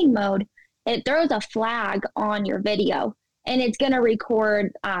shooting mode, it throws a flag on your video, and it's going to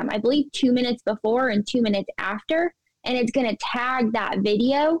record, I believe 2 minutes before and 2 minutes after. And it's going to tag that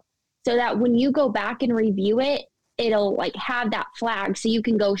video so that when you go back and review it, it'll like have that flag, so you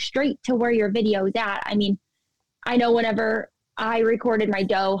can go straight to where your video is at. I mean, I know whenever I recorded my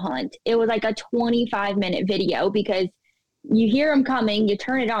doe hunt, it was like a 25-minute video, because you hear them coming, you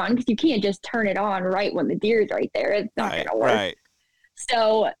turn it on, because you can't just turn it on right when the deer's right there. It's not going to work. Right.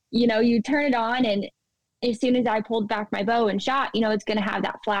 So, you turn it on, and as soon as I pulled back my bow and shot, it's going to have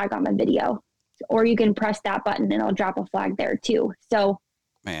that flag on the video. Or you can press that button and it'll drop a flag there too. So,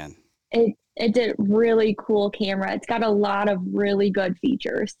 man, it's a really cool camera. It's got a lot of really good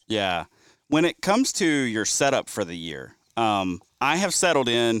features. Yeah. When it comes to your setup for the year, I have settled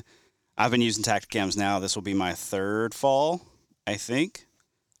in. I've been using Tactacams now. This will be my third fall, I think.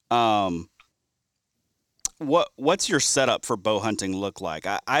 What's your setup for bow hunting look like?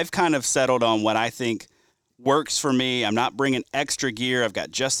 I've kind of settled on what I think works for me. I'm not bringing extra gear. I've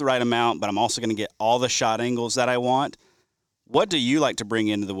got just the right amount, but I'm also going to get all the shot angles that I want. What do you like to bring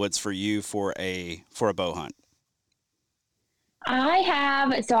into the woods for you for a bow hunt? I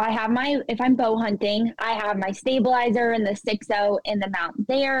have if I'm bow hunting, I have my stabilizer and the 6.0 in the mount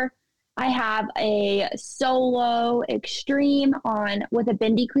there. I have a Solo Extreme on with a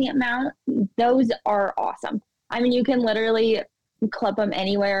bendy clamp mount. Those are awesome. I mean, you can literally clip them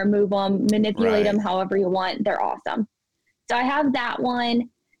anywhere, move them, manipulate them however you want. They're awesome. So I have that one.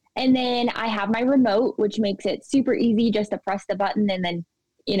 And then I have my remote, which makes it super easy just to press the button, and then,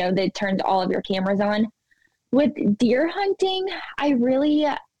 that turns all of your cameras on. With deer hunting, I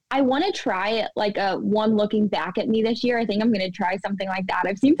want to try like a one looking back at me this year. I think I'm going to try something like that.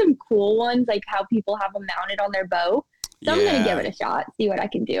 I've seen some cool ones, like how people have them mounted on their bow. So I'm going to give it a shot, see what I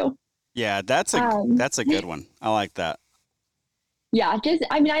can do. Yeah, that's a good one. I like that. Yeah,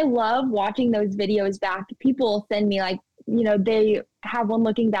 I love watching those videos back. People send me like, they have one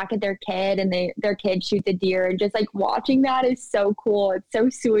looking back at their kid, and their kid shoots a deer, and just like watching that is so cool. It's so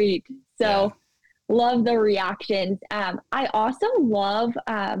sweet. So love the reactions. I also love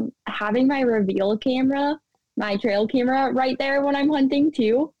having my reveal camera, my trail camera right there when I'm hunting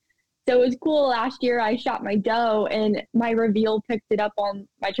too. So it was cool. Last year I shot my doe, and my reveal picked it up on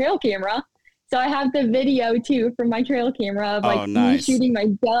my trail camera. So I have the video too from my trail camera of me shooting my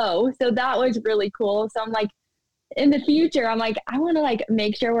doe. So that was really cool. So I'm like, in the future, I'm like, I want to like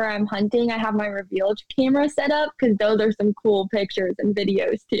make sure where I'm hunting, I have my reveal camera set up, because those are some cool pictures and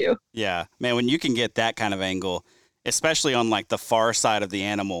videos too. Yeah, man, when you can get that kind of angle, especially on like the far side of the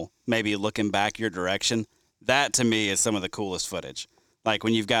animal, maybe looking back your direction, that to me is some of the coolest footage. Like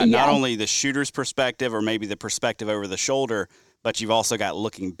when you've got not only the shooter's perspective or maybe the perspective over the shoulder, but you've also got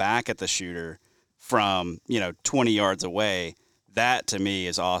looking back at the shooter from, 20 yards away. That to me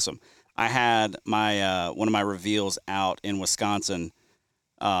is awesome. I had my one of my reveals out in Wisconsin,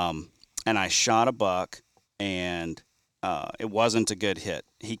 and I shot a buck, and it wasn't a good hit.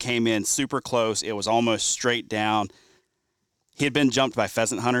 He came in super close. It was almost straight down. He had been jumped by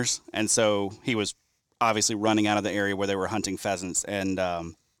pheasant hunters, and so he was obviously running out of the area where they were hunting pheasants. And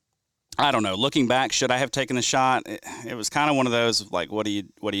I don't know. Looking back, should I have taken the shot? It was kind of one of those like, what do you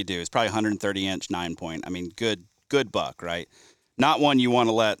do? It's probably 130-inch 9-point. I mean, good buck, right? Not one you want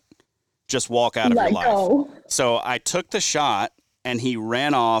to let just walk out of your life. Go. So I took the shot, and he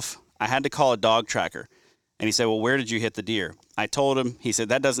ran off. I had to call a dog tracker. And he said, well, where did you hit the deer? I told him. He said,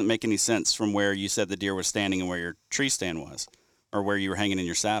 that doesn't make any sense from where you said the deer was standing and where your tree stand was, or where you were hanging in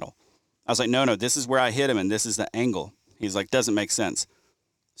your saddle. I was like, no, this is where I hit him, and this is the angle. He's like, doesn't make sense.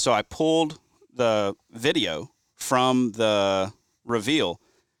 So I pulled the video from the reveal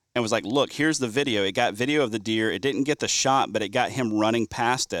and was like, look, here's the video. It got video of the deer. It didn't get the shot, but it got him running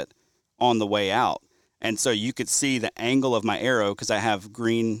past it on the way out. And so you could see the angle of my arrow, because I have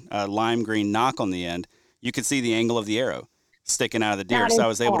green, lime green knock on the end. You could see the angle of the arrow sticking out of the deer. So I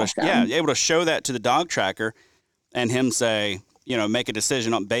was able to show that to the dog tracker, and him say, make a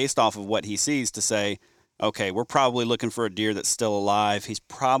decision based off of what he sees to say, okay, we're probably looking for a deer that's still alive. He's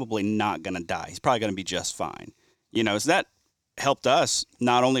probably not going to die. He's probably going to be just fine. So that helped us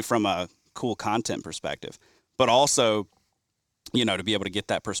not only from a cool content perspective, but also, to be able to get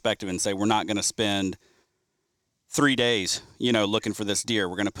that perspective and say, we're not going to spend 3 days, looking for this deer.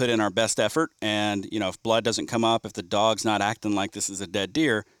 We're going to put in our best effort. And, if blood doesn't come up, if the dog's not acting like this is a dead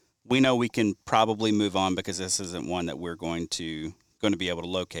deer, we know we can probably move on, because this isn't one that we're going to be able to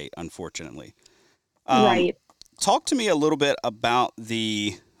locate, unfortunately. Right. Talk to me a little bit about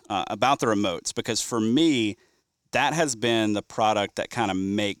the remotes, because for me, that has been the product that kind of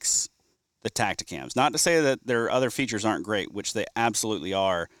makes the Tactacams. Not to say that their other features aren't great, which they absolutely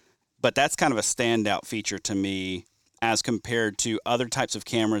are, but that's kind of a standout feature to me as compared to other types of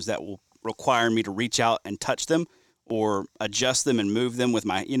cameras that will require me to reach out and touch them or adjust them and move them with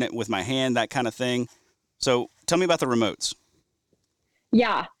my hand, that kind of thing. So tell me about the remotes.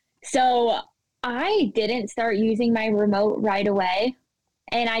 Yeah. So I didn't start using my remote right away.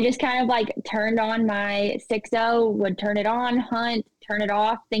 And I just kind of like turned on my 6.0, would turn it on, hunt, turn it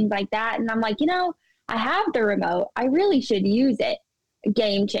off, things like that. And I'm like, I have the remote. I really should use it.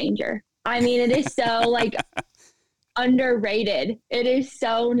 Game changer. I mean, it is so like underrated. It is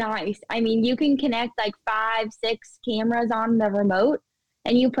so nice. I mean, you can connect like 5, 6 cameras on the remote,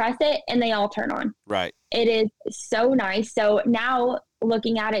 and you press it and they all turn on. Right. It is so nice. So now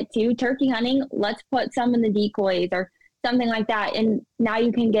looking at it too, turkey hunting, let's put some in the decoys or something like that. And now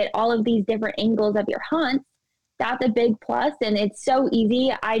you can get all of these different angles of your hunts. That's a big plus. And it's so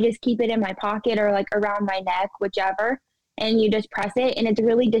easy. I just keep it in my pocket or like around my neck, whichever. And you just press it, and it's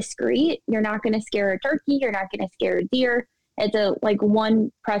really discreet. You're not going to scare a turkey. You're not going to scare a deer. It's like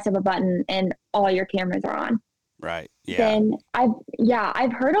one press of a button and all your cameras are on. Right. Yeah. Then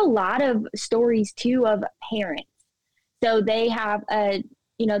I've heard a lot of stories too of parents. So they have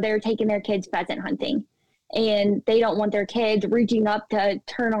they're taking their kids pheasant hunting, and they don't want their kids reaching up to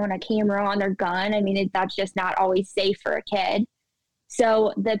turn on a camera on their gun. I mean, that's just not always safe for a kid.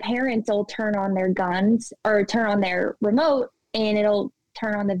 So the parents will turn on their guns or turn on their remote, and it'll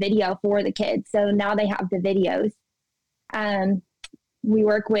turn on the video for the kids. So now they have the videos. We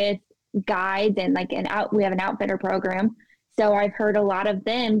work with guides and we have an outfitter program. So I've heard a lot of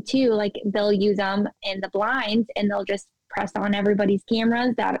them too, like they'll use them in the blinds, and they'll just press on everybody's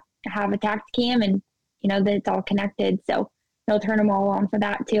cameras that have a Tactacam, and that it's all connected. So they'll turn them all on for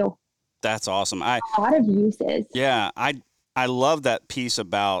that too. That's awesome. A lot of uses. Yeah. I love that piece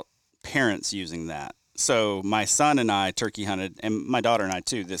about parents using that. So my son and I turkey hunted, and my daughter and I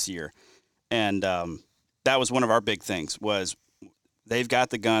too, this year. And that was one of our big things was they've got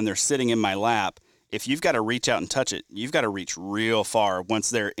the gun, they're sitting in my lap. If you've got to reach out and touch it, you've got to reach real far once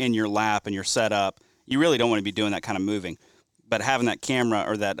they're in your lap and you're set up. You really don't want to be doing that kind of moving. But having that camera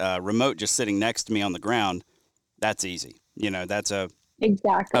or that remote just sitting next to me on the ground, that's easy. That's a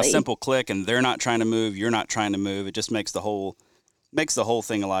simple click, and they're not trying to move. You're not trying to move. It just makes the whole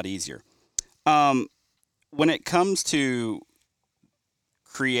thing a lot easier. When it comes to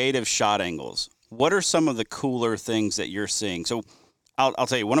creative shot angles, what are some of the cooler things that you're seeing? So I'll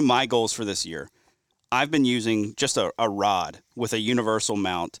tell you, one of my goals for this year, I've been using just a rod with a universal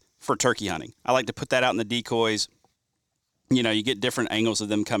mount for turkey hunting. I like to put that out in the decoys. You know, you get different angles of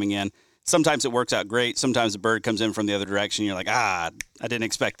them coming in. Sometimes it works out great. Sometimes the bird comes in from the other direction. You're like, I didn't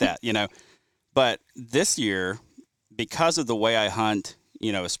expect that, you know. But this year, because of the way I hunt,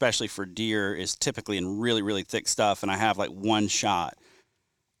 you know, especially for deer, is typically in really, really thick stuff, and I have like one shot,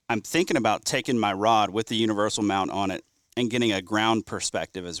 I'm thinking about taking my rod with the universal mount on it and getting a ground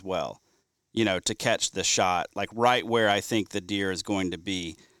perspective as well, you know, to catch the shot, like right where I think the deer is going to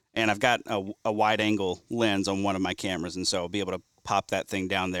be. And I've got a wide angle lens on one of my cameras, and so I'll be able to pop that thing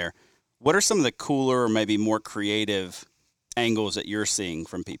down there. What are some of the cooler or maybe more creative angles that you're seeing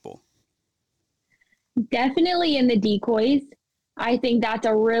from people? Definitely in the decoys. I think that's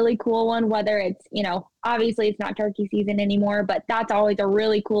a really cool one, whether it's, you know, obviously it's not turkey season anymore, but that's always a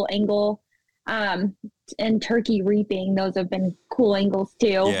really cool angle. And turkey reaping, those have been cool angles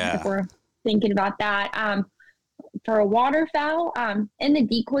too, if we're thinking about that. For a waterfowl, and the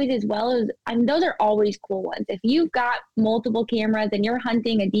decoys as well, as I mean, those are always cool ones. If you've got multiple cameras and you're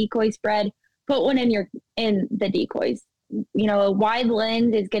hunting a decoy spread, put one in the decoys. You know, a wide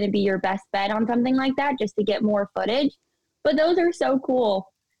lens is going to be your best bet on something like that, just to get more footage. But those are so cool.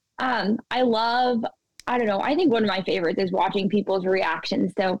 I don't know, I think one of my favorites is watching people's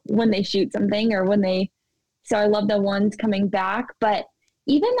reactions. So when they shoot something so I love the ones coming back, but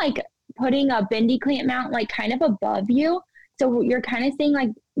even like putting a bendy clamp mount like kind of above you, so you're kind of seeing like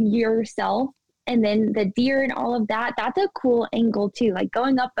yourself and then the deer and all of that. That's a cool angle too, like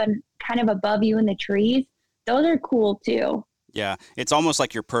going up and kind of above you in the trees. Those are cool too. Yeah, it's almost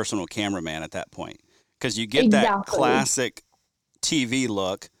like your personal cameraman at that point, because you get that classic TV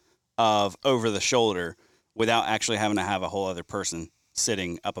look of over the shoulder without actually having to have a whole other person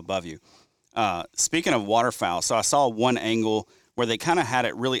sitting up above you. Speaking of waterfowl, so I saw one angle where they kind of had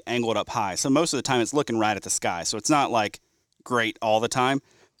it really angled up high. So most of the time it's looking right at the sky. So it's not like great all the time.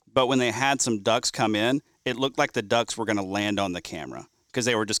 But when they had some ducks come in, it looked like the ducks were going to land on the camera because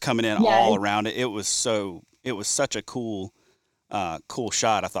they were just coming in all around it. It was such a cool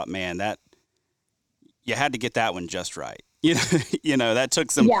shot. I thought, man, that you had to get that one just right. You know, that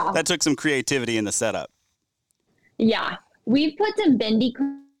took some creativity in the setup. Yeah. We've put some bendy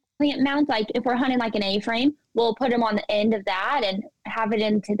clamp mounts, like if we're hunting like an A-frame, we'll put them on the end of that and have it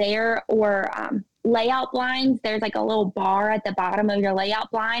into there, or layout blinds. There's like a little bar at the bottom of your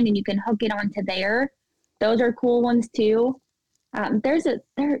layout blind and you can hook it onto there. Those are cool ones too. There's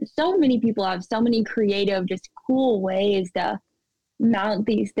so many people have so many creative, just cool ways to mount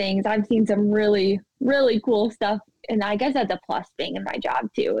these things. I've seen some really, really cool stuff. And I guess that's a plus being in my job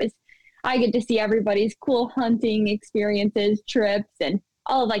too, is I get to see everybody's cool hunting experiences, trips, and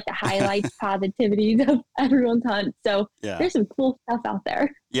all of like the highlights, positivities of everyone's hunt. So there's some cool stuff out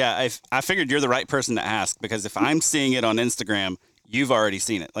there. Yeah, I figured you're the right person to ask, because if I'm seeing it on Instagram, you've already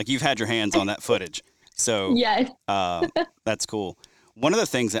seen it. Like, you've had your hands on that footage. So yes. That's cool. One of the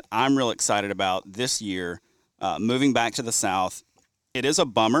things that I'm real excited about this year, moving back to the South, it is a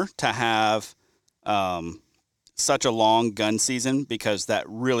bummer to have such a long gun season, because that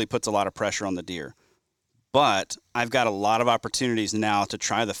really puts a lot of pressure on the deer. But I've got a lot of opportunities now to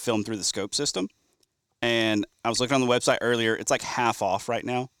try the film through the scope system. And I was looking on the website earlier. It's like half off right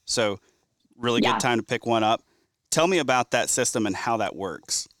now. So really good time to pick one up. Tell me about that system and how that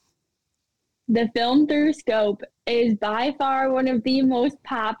works. The film through scope is by far one of the most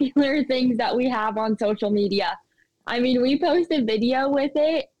popular things that we have on social media. I mean, we post a video with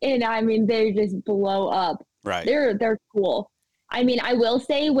it and I mean, they just blow up. Right. They're cool. I mean, I will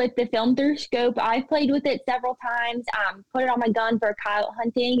say with the film through scope, I've played with it several times, put it on my gun for coyote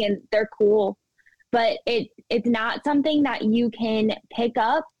hunting, and they're cool. But it's not something that you can pick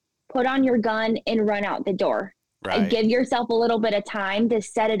up, put on your gun, and run out the door. Right. Give yourself a little bit of time to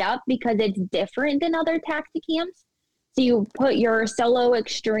set it up, because it's different than other Tactacams. So you put your Solo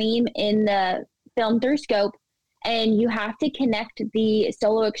Extreme in the film through scope, and you have to connect the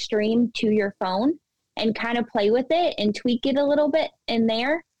Solo Extreme to your phone and kind of play with it and tweak it a little bit in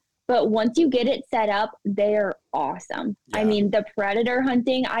there. But once you get it set up, they're awesome. Yeah. I mean, the predator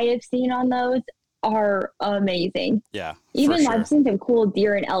hunting I have seen on those are amazing. Yeah. Even I've seen some cool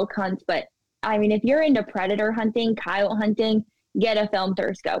deer and elk hunts, but I mean, if you're into predator hunting, coyote hunting, get a film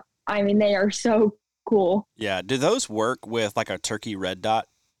through scope. I mean, they are so cool. Yeah. Do those work with like a turkey red dot?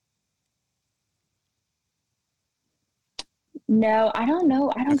 No, I don't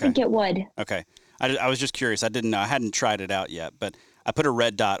know. I don't think it would. Okay. I was just curious. I didn't know. I hadn't tried it out yet, but I put a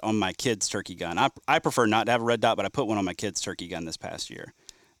red dot on my kid's turkey gun. I prefer not to have a red dot, but I put one on my kid's turkey gun this past year.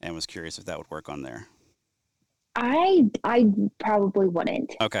 and was curious if that would work on there. I probably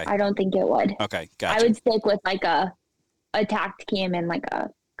wouldn't. Okay. I don't think it would. Okay, gotcha. I would stick with like a Tactacam and like a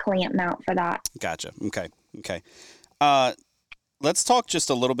clamp mount for that. Gotcha. Okay. Let's talk just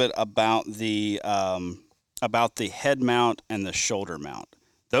a little bit about the head mount and the shoulder mount.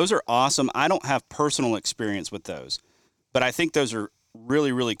 Those are awesome. I don't have personal experience with those, but I think those are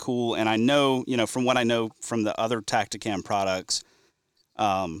really, really cool. And I know, from what I know from the other Tactacam products,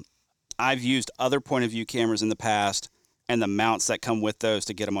 I've used other point of view cameras in the past, and the mounts that come with those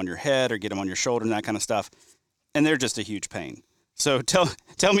to get them on your head or get them on your shoulder and that kind of stuff, and they're just a huge pain. So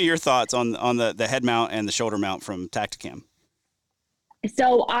tell me your thoughts on the head mount and the shoulder mount from Tactacam.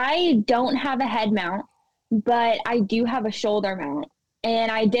 So I don't have a head mount, but I do have a shoulder mount.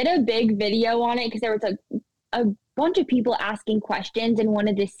 And I did a big video on it because there was a bunch of people asking questions and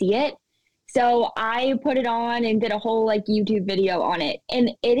wanted to see it. So I put it on and did a whole like YouTube video on it.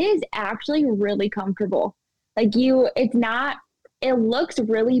 And it is actually really comfortable. Like it looks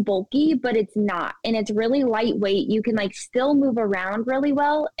really bulky, but it's not. And it's really lightweight. You can like still move around really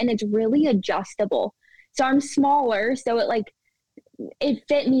well, and it's really adjustable. So I'm smaller, so it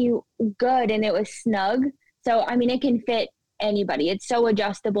fit me good and it was snug. So, I mean, it can fit anybody. It's so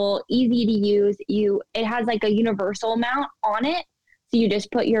adjustable, easy to use. It has like a universal mount on it. So you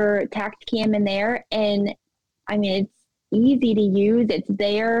just put your Tactacam in there, and I mean, it's easy to use. It's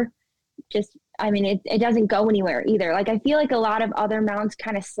there. It doesn't go anywhere either. Like I feel like a lot of other mounts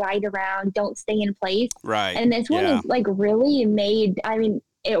kind of slide around, don't stay in place. Right. And this one is like really made,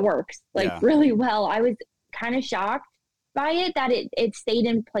 it works really well. I was kind of shocked by it that it stayed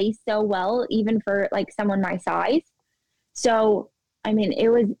in place so well, even for like someone my size. So it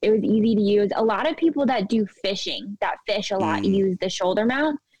was easy to use. A lot of people that do fishing, that fish a lot, use the shoulder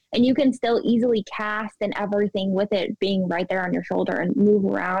mount, and you can still easily cast and everything with it being right there on your shoulder and move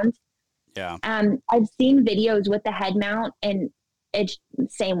around. Yeah. I've seen videos with the head mount, and it's the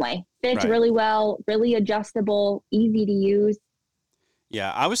same way. Fits really well, really adjustable, easy to use.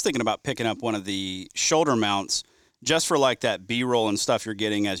 Yeah, I was thinking about picking up one of the shoulder mounts just for like that B-roll and stuff you're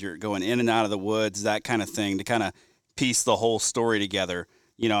getting as you're going in and out of the woods, that kind of thing, to kind of piece the whole story together.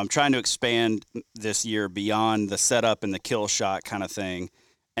 I'm trying to expand this year beyond the setup and the kill shot kind of thing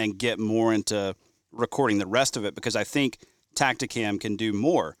and get more into recording the rest of it, because I think Tactacam can do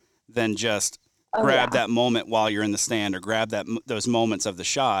more than just grab that moment while you're in the stand or grab those moments of the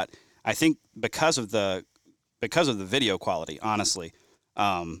shot. I think because of the video quality, honestly,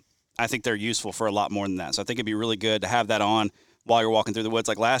 I think they're useful for a lot more than that. So I think it'd be really good to have that on while you're walking through the woods.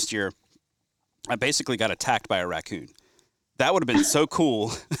 Like last year, I basically got attacked by a raccoon. That would have been so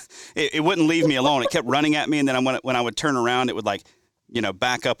cool. It wouldn't leave me alone. It kept running at me, and then when I would turn around, it would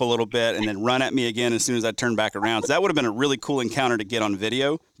back up a little bit and then run at me again as soon as I turned back around. So that would have been a really cool encounter to get on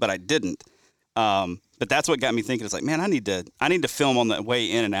video, but I didn't. But that's what got me thinking. It's like, man, I need to film on the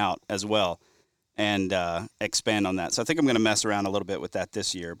way in and out as well, and expand on that. So I think I'm going to mess around a little bit with that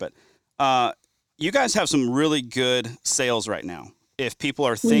this year. But you guys have some really good sales right now. If people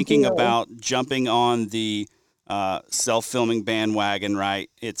are thinking about jumping on the self-filming bandwagon, right,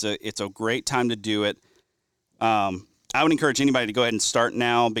 it's a great time to do it. I would encourage anybody to go ahead and start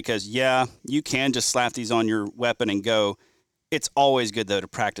now, because you can just slap these on your weapon and go. It's always good, though, to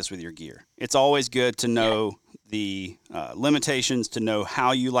practice with your gear. It's always good to know the limitations, to know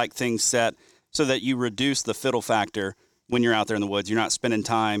how you like things set, so that you reduce the fiddle factor when you're out there in the woods. You're not spending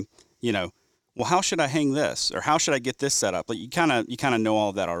time, well, how should I hang this, or how should I get this set up? Like you kind of know all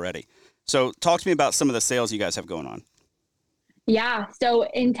of that already. So talk to me about some of the sales you guys have going on. Yeah. So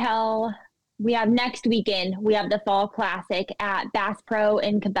until we have next weekend, we have the Fall Classic at Bass Pro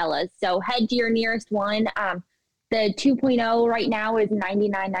and Cabela's. So head to your nearest one. The 2.0 right now is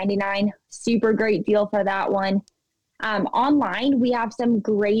 $99.99. Super great deal for that one. Online, we have some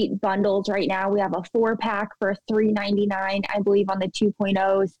great bundles right now. We have a 4-pack for $3.99, I believe, on the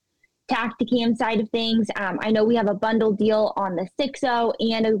 2.0s. Tactacam side of things, I know we have a bundle deal on the 6.0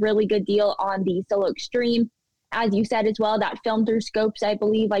 and a really good deal on the Solo Extreme. As you said as well, that film through scopes, I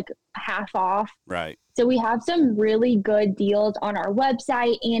believe, like half off. Right. So we have some really good deals on our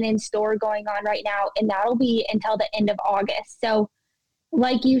website and in store going on right now, and that'll be until the end of August. So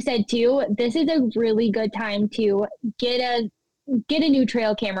like you said too, this is a really good time to get a new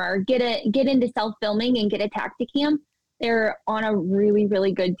trail camera or get into self-filming and get a Tactacam. They're on a really,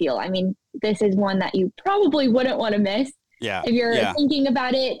 really good deal. I mean, this is one that you probably wouldn't want to miss. Yeah. If you're thinking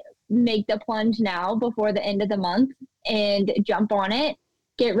about it, make the plunge now before the end of the month and jump on it.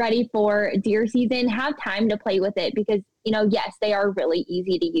 Get ready for deer season. Have time to play with it because, yes, they are really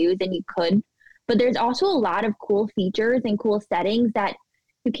easy to use and you could, but there's also a lot of cool features and cool settings that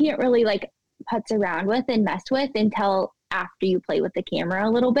you can't really like putz around with and mess with until after you play with the camera a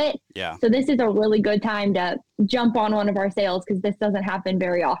little bit. Yeah. So this is a really good time to jump on one of our sales, because this doesn't happen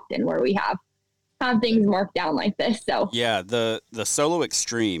very often where we have things marked down like this. So yeah, the Solo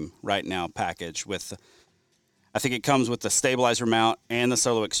Extreme right now package with, I think it comes with the stabilizer mount and the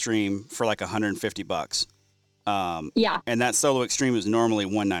Solo Extreme for like $150. Yeah. And that Solo Extreme is normally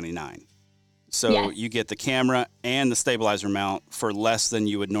 $199. So Yes. you get the camera and the stabilizer mount for less than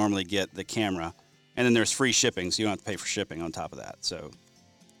you would normally get the camera. And then there's free shipping, so you don't have to pay for shipping on top of that. So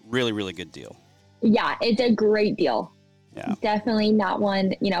really, really good deal. Yeah, it's a great deal. Yeah. Definitely not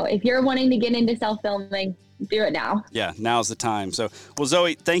one, if you're wanting to get into self-filming, do it now. Yeah, now's the time. So, well,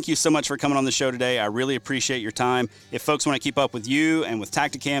 Zoe, thank you so much for coming on the show today. I really appreciate your time. If folks want to keep up with you and with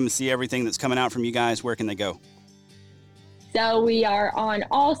Tactacam and see everything that's coming out from you guys, where can they go? So we are on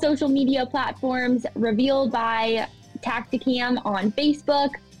all social media platforms, Revealed by Tactacam on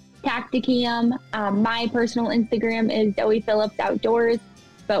Facebook, Tactacam. My personal Instagram is Zoe Phillips Outdoors,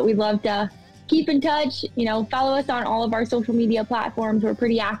 but we'd love to keep in touch. Follow us on all of our social media platforms. We're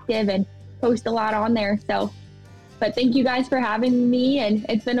pretty active and post a lot on there. But thank you guys for having me, and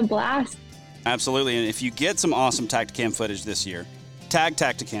it's been a blast. Absolutely. And if you get some awesome Tactacam footage this year, tag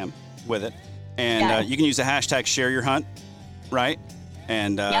Tactacam with it. And you can use the hashtag #ShareYourHunt, right?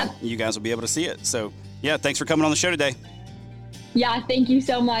 And you guys will be able to see it. So, yeah, thanks for coming on the show today. Yeah, thank you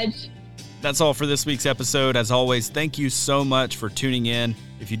so much. That's all for this week's episode. As always, thank you so much for tuning in.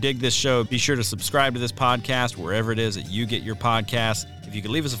 If you dig this show, be sure to subscribe to this podcast wherever it is that you get your podcasts. If you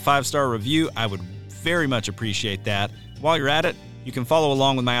could leave us a 5-star review, I would very much appreciate that. While you're at it, you can follow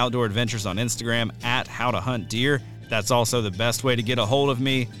along with my outdoor adventures on Instagram at HowToHuntDeer. That's also the best way to get a hold of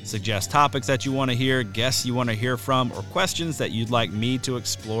me, suggest topics that you want to hear, guests you want to hear from, or questions that you'd like me to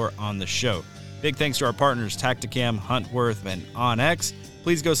explore on the show. Big thanks to our partners Tactacam, Huntworth, and OnX.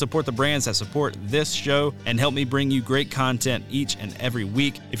 Please go support the brands that support this show and help me bring you great content each and every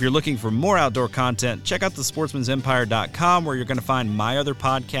week. If you're looking for more outdoor content, check out thesportsmansempire.com, where you're going to find my other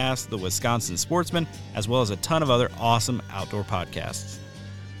podcast, The Wisconsin Sportsman, as well as a ton of other awesome outdoor podcasts.